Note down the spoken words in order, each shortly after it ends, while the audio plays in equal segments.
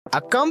A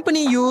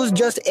company used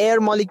just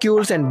air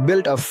molecules and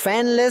built a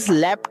fanless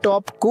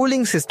laptop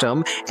cooling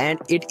system, and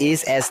it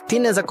is as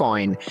thin as a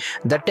coin.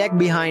 The tech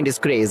behind is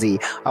crazy.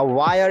 A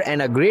wire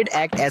and a grid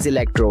act as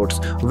electrodes.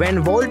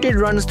 When voltage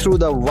runs through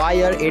the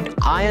wire, it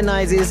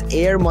ionizes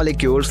air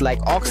molecules like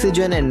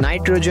oxygen and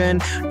nitrogen,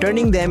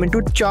 turning them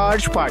into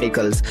charged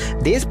particles.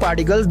 These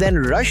particles then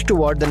rush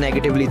toward the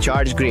negatively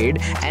charged grid,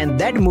 and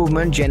that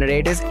movement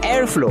generates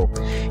airflow.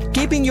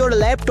 Keeping your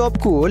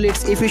laptop cool,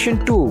 it's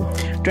efficient too.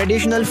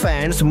 Traditional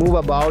fans move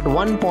about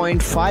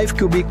 1.5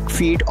 cubic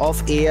feet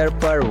of air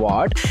per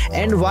watt,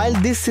 and while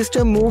this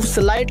system moves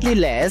slightly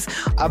less,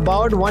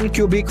 about 1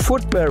 cubic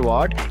foot per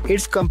watt,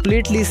 it's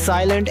completely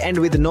silent and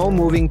with no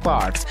moving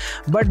parts.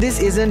 But this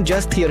isn't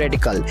just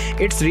theoretical,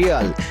 it's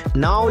real.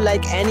 Now,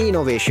 like any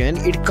innovation,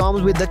 it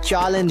comes with the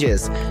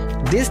challenges.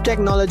 This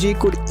technology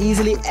could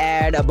easily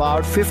add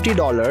about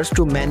 $50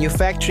 to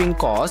manufacturing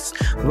costs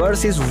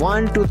versus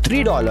 $1 to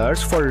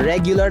 $3 for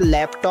regular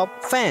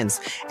laptop fans,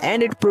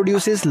 and it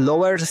produces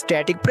lower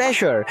static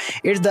pressure.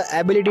 It's the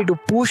ability to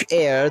push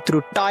air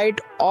through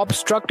tight,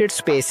 obstructed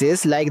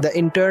spaces like the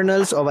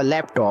internals of a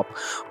laptop,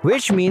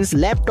 which means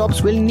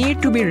laptops will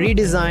need to be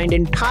redesigned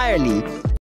entirely.